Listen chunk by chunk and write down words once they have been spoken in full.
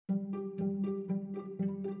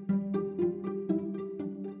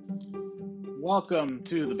Welcome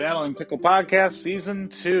to the Battling Pickle Podcast, Season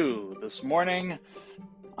 2. This morning,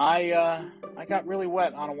 I got really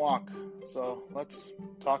wet on a walk, so let's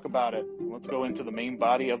talk about it. Let's go into the main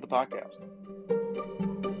body of the podcast.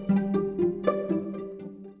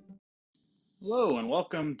 Hello, and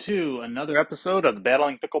welcome to another episode of the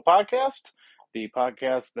Battling Pickle Podcast, the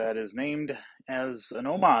podcast that is named as an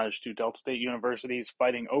homage to Delta State University's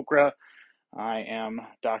Fighting Okra. I am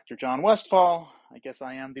Dr. John Westfall. I guess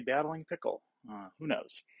I am the Battling Pickle. Who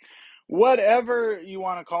knows? Whatever you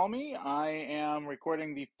want to call me, I am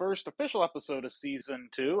recording the first official episode of Season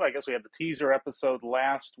 2. I guess we had the teaser episode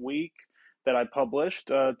last week that I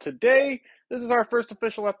published. Today, this is our first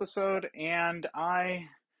official episode, and I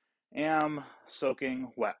am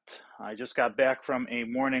soaking wet. I just got back from a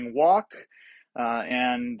morning walk,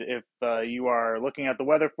 and if you are looking at the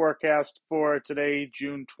weather forecast for today,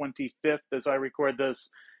 June 25th, as I record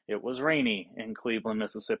this, it was rainy in Cleveland,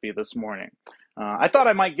 Mississippi this morning. I thought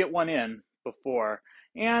I might get one in before,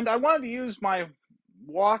 and I wanted to use my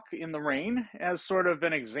walk in the rain as sort of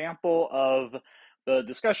an example of the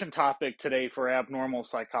discussion topic today for abnormal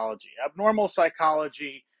psychology. Abnormal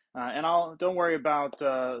psychology, and don't worry about,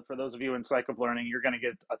 for those of you in Psych of Learning, you're going to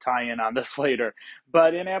get a tie-in on this later.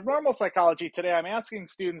 But in abnormal psychology today, I'm asking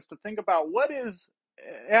students to think about what is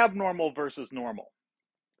abnormal versus normal.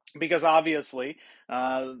 Because obviously,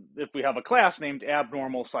 if we have a class named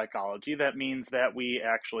abnormal psychology, that means that we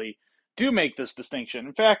actually do make this distinction.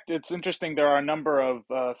 In fact, it's interesting, there are a number of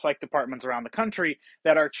psych departments around the country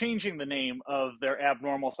that are changing the name of their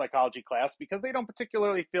abnormal psychology class because they don't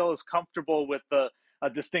particularly feel as comfortable with the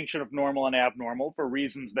distinction of normal and abnormal for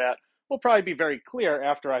reasons that will probably be very clear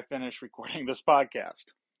after I finish recording this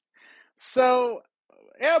podcast. So,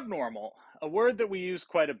 abnormal, a word that we use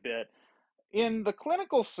quite a bit. In the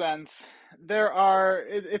clinical sense,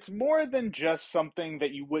 it's more than just something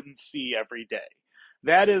that you wouldn't see every day.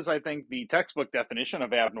 That is, I think, the textbook definition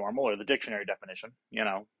of abnormal, or the dictionary definition.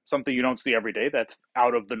 Something you don't see every day, that's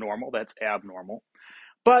out of the normal, that's abnormal.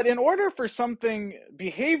 But in order for something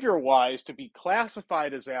behavior-wise to be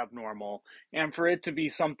classified as abnormal, and for it to be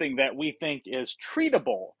something that we think is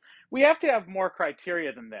treatable, we have to have more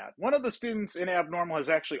criteria than that. One of the students in abnormal has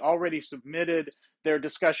actually already submitted their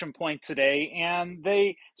discussion point today, and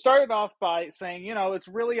they started off by saying, it's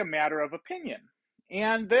really a matter of opinion.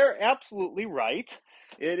 And they're absolutely right.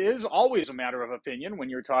 It is always a matter of opinion when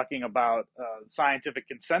you're talking about scientific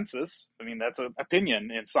consensus. I mean, that's an opinion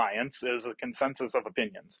in science, is a consensus of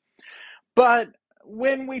opinions. But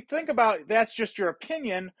when we think about that's just your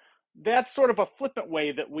opinion, that's sort of a flippant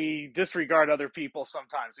way that we disregard other people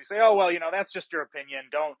sometimes. We say, oh, well, that's just your opinion.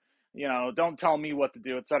 Don't tell me what to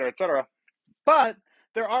do, et cetera, et cetera. But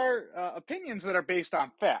there are opinions that are based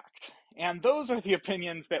on fact. And those are the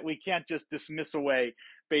opinions that we can't just dismiss away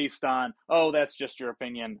based on, oh, that's just your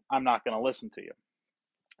opinion, I'm not going to listen to you.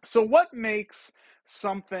 So what makes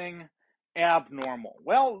something abnormal?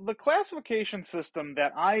 Well, the classification system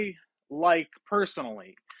that I like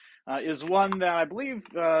personally is one that I believe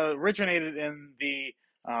originated in the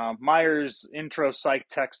Myers Intro Psych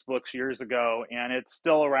textbooks years ago, and it's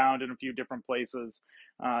still around in a few different places.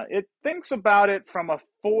 It thinks about it from a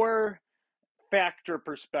 4-factor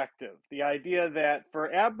perspective. The idea that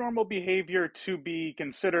for abnormal behavior to be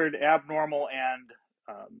considered abnormal and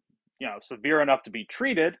severe enough to be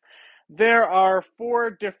treated, there are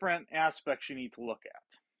 4 different aspects you need to look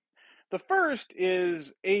at. The first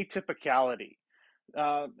is atypicality.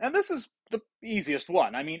 And this is the easiest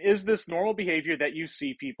one. I mean, is this normal behavior that you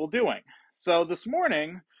see people doing? So this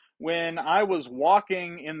morning, when I was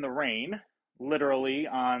walking in the rain, literally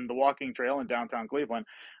on the walking trail in downtown Cleveland,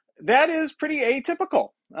 that is pretty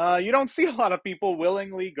atypical. You don't see a lot of people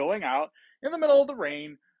willingly going out in the middle of the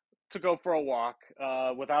rain to go for a walk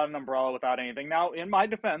without an umbrella, without anything. Now, in my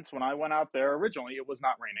defense, when I went out there originally, it was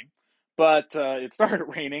not raining, but it started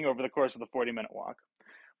raining over the course of the 40-minute walk.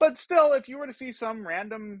 But still, if you were to see some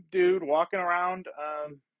random dude walking around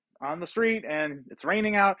on the street and it's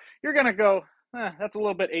raining out, you're going to go, that's a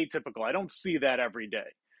little bit atypical. I don't see that every day.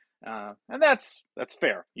 And that's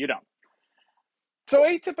fair. You don't. So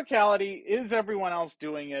atypicality, is everyone else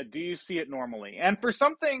doing it? Do you see it normally? And for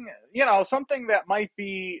something, something that might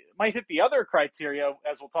hit the other criteria,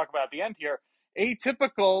 as we'll talk about at the end here,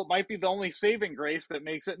 atypical might be the only saving grace that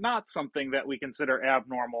makes it not something that we consider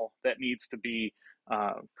abnormal that needs to be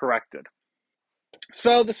corrected.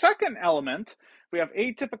 So the second element, we have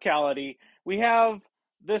atypicality. We have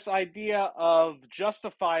this idea of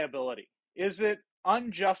justifiability. Is it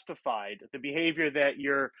unjustified, the behavior that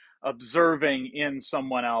you're observing in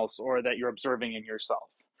someone else or that you're observing in yourself?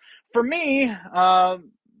 For me,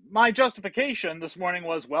 my justification this morning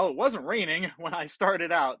was, well, it wasn't raining when I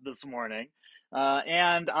started out this morning.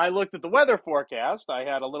 And I looked at the weather forecast. I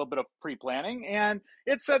had a little bit of pre-planning, and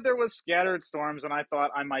it said there was scattered storms, and I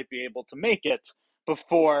thought I might be able to make it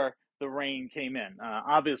before the rain came in.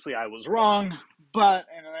 Obviously, I was wrong, but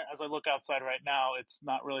and as I look outside right now, it's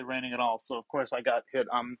not really raining at all. So, of course, I got hit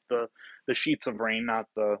on the sheets of rain, not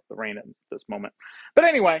the rain at this moment. But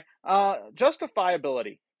anyway,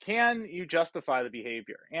 justifiability. Can you justify the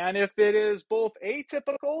behavior? And if it is both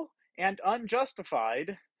atypical and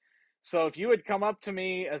unjustified, so if you had come up to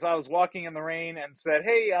me as I was walking in the rain and said,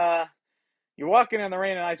 hey, you're walking in the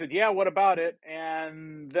rain, and I said, yeah, what about it?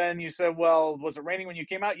 And then you said, well, was it raining when you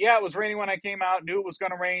came out? Yeah, it was raining when I came out, knew it was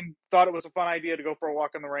going to rain, thought it was a fun idea to go for a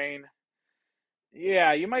walk in the rain.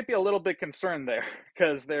 Yeah, you might be a little bit concerned there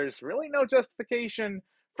because there's really no justification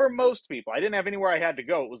for most people. I didn't have anywhere I had to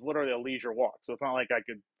go. It was literally a leisure walk. So it's not like I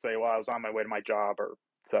could say, well, I was on my way to my job or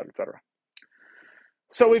et cetera, et cetera.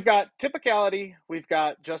 So we've got typicality, we've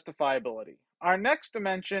got justifiability. Our next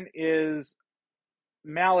dimension is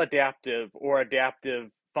maladaptive or adaptive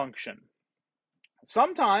function.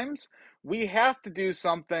 Sometimes we have to do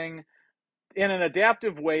something in an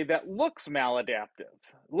adaptive way that looks maladaptive,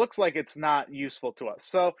 looks like it's not useful to us.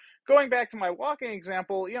 So going back to my walking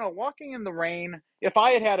example, walking in the rain, if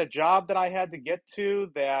I had had a job that I had to get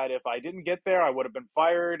to, that if I didn't get there, I would have been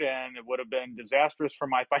fired and it would have been disastrous for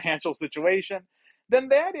my financial situation, then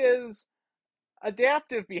that is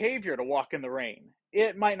adaptive behavior to walk in the rain.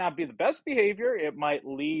 It might not be the best behavior. It might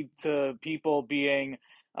lead to people being,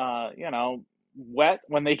 wet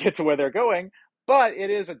when they get to where they're going, but it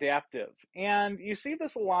is adaptive. And you see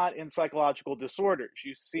this a lot in psychological disorders.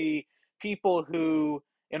 You see people who,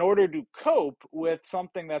 in order to cope with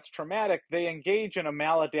something that's traumatic, they engage in a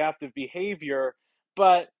maladaptive behavior,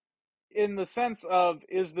 but in the sense of,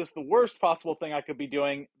 is this the worst possible thing I could be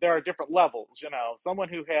doing? There are different levels. Someone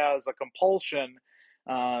who has a compulsion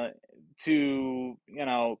uh, to,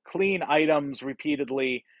 clean items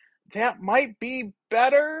repeatedly, that might be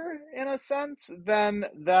better in a sense than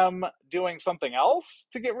them doing something else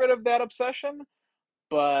to get rid of that obsession.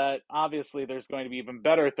 But obviously, there's going to be even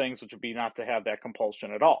better things, which would be not to have that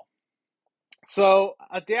compulsion at all. So,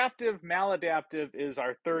 adaptive, maladaptive is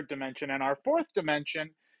our third dimension. And our fourth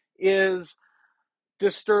dimension is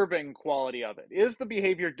disturbing quality of it. Is the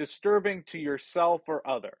behavior disturbing to yourself or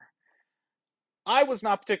other? I was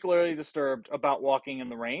not particularly disturbed about walking in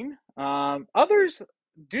the rain. Others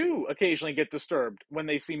do occasionally get disturbed when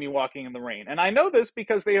they see me walking in the rain. And I know this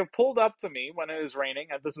because they have pulled up to me when it is raining.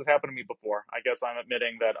 And this has happened to me before. I guess I'm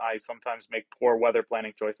admitting that I sometimes make poor weather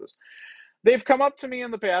planning choices. They've come up to me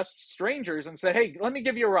in the past, strangers, and said, hey, let me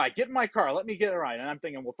give you a ride. Get in my car. Let me get a ride. And I'm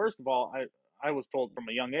thinking, well, first of all, I was told from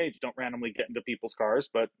a young age, don't randomly get into people's cars.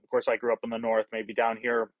 But of course, I grew up in the North. Maybe down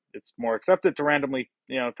here, it's more accepted to randomly,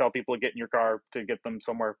 tell people to get in your car to get them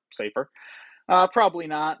somewhere safer. Probably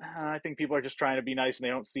not. I think people are just trying to be nice and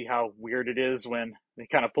they don't see how weird it is when they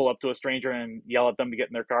kind of pull up to a stranger and yell at them to get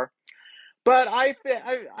in their car. But I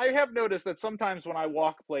have noticed that sometimes when I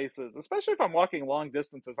walk places, especially if I'm walking long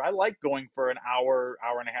distances, I like going for an hour,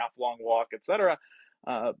 hour and a half long walk, etc.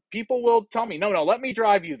 People will tell me, no, let me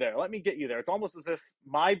drive you there. Let me get you there. It's almost as if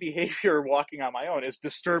my behavior walking on my own is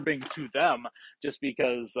disturbing to them just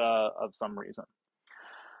because of some reason.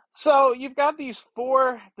 So you've got these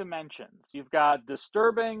four dimensions. You've got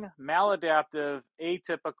disturbing, maladaptive,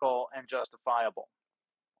 atypical, and justifiable.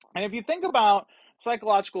 And if you think about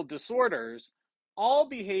psychological disorders, all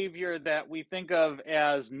behavior that we think of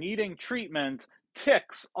as needing treatment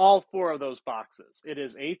ticks all four of those boxes. It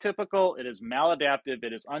is atypical, it is maladaptive,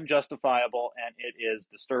 it is unjustifiable, and it is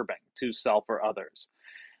disturbing to self or others.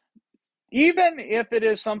 Even if it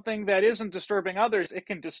is something that isn't disturbing others, it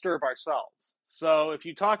can disturb ourselves. So if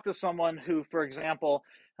you talk to someone who, for example,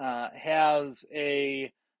 has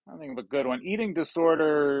I think of a good one, eating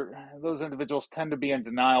disorder, those individuals tend to be in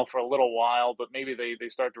denial for a little while, but maybe they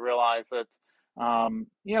start to realize that,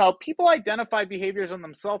 people identify behaviors in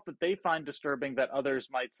themselves that they find disturbing that others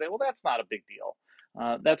might say, well, that's not a big deal.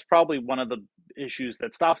 That's probably one of the issues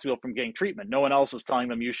that stops people from getting treatment. No one else is telling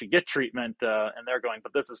them you should get treatment, and they're going,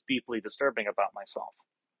 but this is deeply disturbing about myself.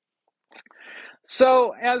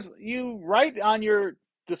 So, as you write on your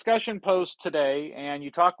discussion post today and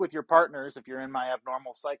you talk with your partners, if you're in my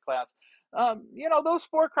abnormal psych class, those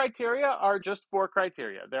four criteria are just four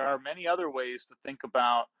criteria. There are many other ways to think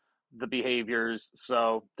about the behaviors,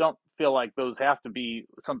 so don't feel like those have to be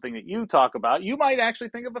something that you talk about. You might actually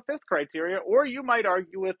think of a fifth criteria, or you might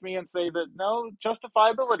argue with me and say that no,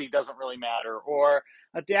 justifiability doesn't really matter, or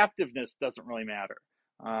adaptiveness doesn't really matter.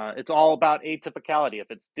 It's all about atypicality. If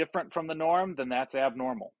it's different from the norm, then that's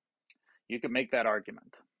abnormal. You could make that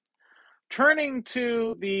argument. Turning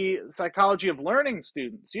to the psychology of learning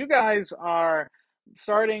students, you guys are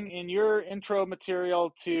starting in your intro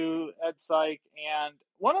material to EdPsych, and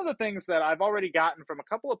one of the things that I've already gotten from a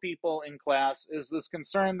couple of people in class is this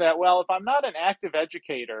concern that, well, if I'm not an active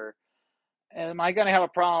educator, am I going to have a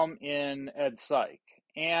problem in EdPsych?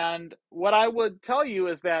 And what I would tell you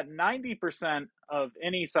is that 90% of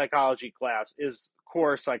any psychology class is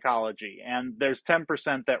core psychology, and there's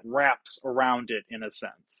 10% that wraps around it in a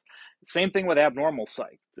sense. Same thing with abnormal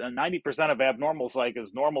psych. 90% of abnormal psych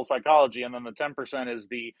is normal psychology, and then the 10% is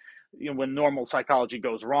when normal psychology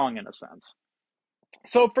goes wrong in a sense.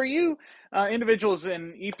 So for you individuals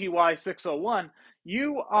in EPY 601,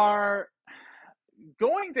 you are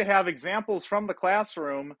going to have examples from the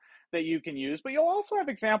classroom that you can use, but you'll also have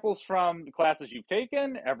examples from the classes you've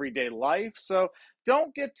taken, everyday life. So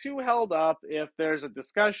don't get too held up if there's a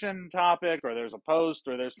discussion topic or there's a post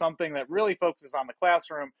or there's something that really focuses on the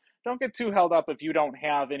classroom. Don't get too held up if you don't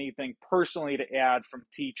have anything personally to add from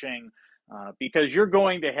teaching, because you're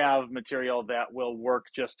going to have material that will work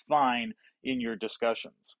just fine in your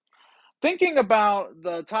discussions. Thinking about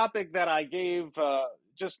the topic that I gave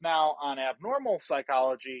just now on abnormal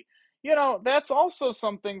psychology, that's also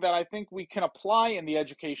something that I think we can apply in the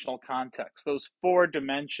educational context. Those 4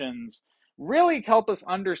 dimensions really help us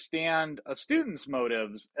understand a student's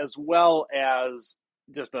motives as well as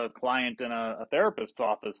just a client in a therapist's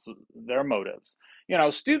office, their motives.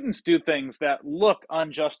 Students do things that look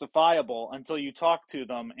unjustifiable until you talk to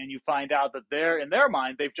them and you find out that in their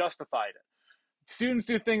mind, they've justified it. Students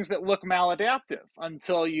do things that look maladaptive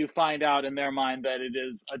until you find out in their mind that it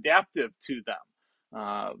is adaptive to them.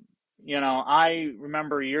 I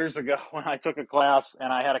remember years ago when I took a class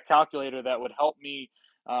and I had a calculator that would help me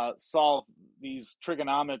solve these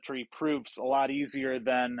trigonometry proofs a lot easier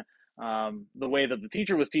than the way that the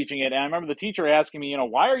teacher was teaching it. And I remember the teacher asking me,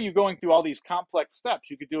 why are you going through all these complex steps?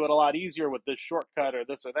 You could do it a lot easier with this shortcut or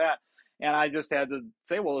this or that. And I just had to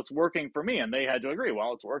say, well, it's working for me. And they had to agree,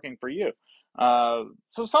 well, it's working for you.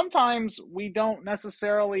 So sometimes we don't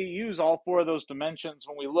necessarily use all 4 of those dimensions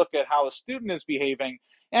when we look at how a student is behaving,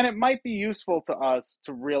 and it might be useful to us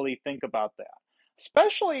to really think about that,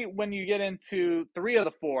 especially when you get into 3 of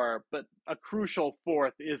the 4, but a crucial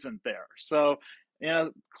 4th isn't there. So in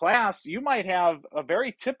a class, you might have a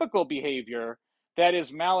very typical behavior that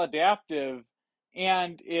is maladaptive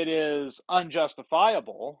and it is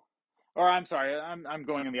unjustifiable. Or I'm sorry, I'm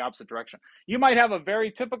going in the opposite direction. You might have a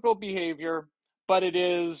very typical behavior, but it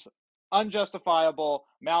is unjustifiable,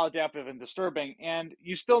 maladaptive, and disturbing, and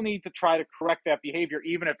you still need to try to correct that behavior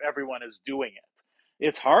even if everyone is doing it.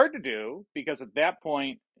 It's hard to do because at that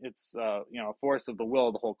point it's a force of the will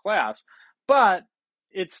of the whole class, but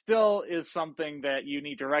it still is something that you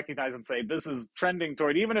need to recognize and say, this is trending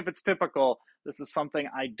toward, even if it's typical, this is something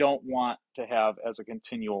I don't want to have as a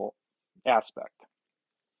continual aspect.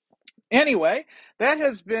 Anyway, that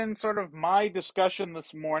has been sort of my discussion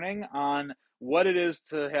this morning on what it is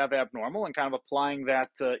to have abnormal and kind of applying that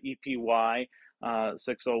to EPY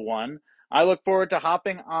 601. I look forward to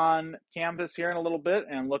hopping on Canvas here in a little bit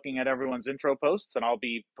and looking at everyone's intro posts, and I'll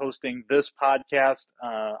be posting this podcast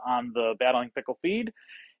on the Battling Pickle feed.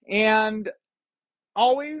 And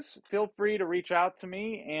always feel free to reach out to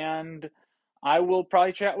me, and I will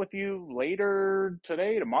probably chat with you later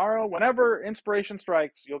today, tomorrow, whenever inspiration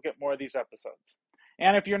strikes. You'll get more of these episodes.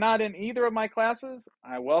 And if you're not in either of my classes,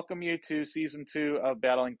 I welcome you to season 2 of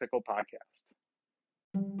Battling Pickle Podcast.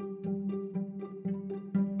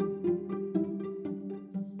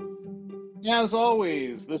 As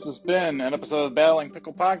always, this has been an episode of the Battling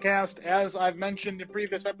Pickle Podcast. As I've mentioned in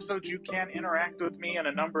previous episodes, you can interact with me in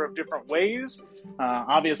a number of different ways.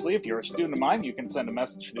 Obviously, if you're a student of mine, you can send a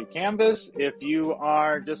message through Canvas. If you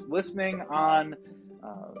are just listening on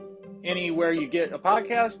anywhere you get a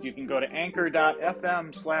podcast, you can go to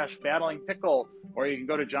anchor.fm/battlingpickle, or you can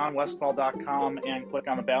go to johnwestfall.com and click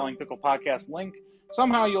on the Battling Pickle Podcast link.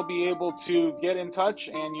 Somehow you'll be able to get in touch,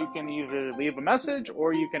 and you can either leave a message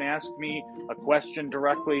or you can ask me a question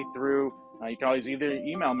directly through. You can always either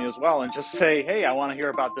email me as well and just say, hey, I want to hear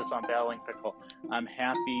about this on Battling Pickle. I'm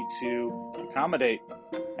happy to accommodate.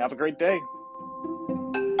 Have a great day.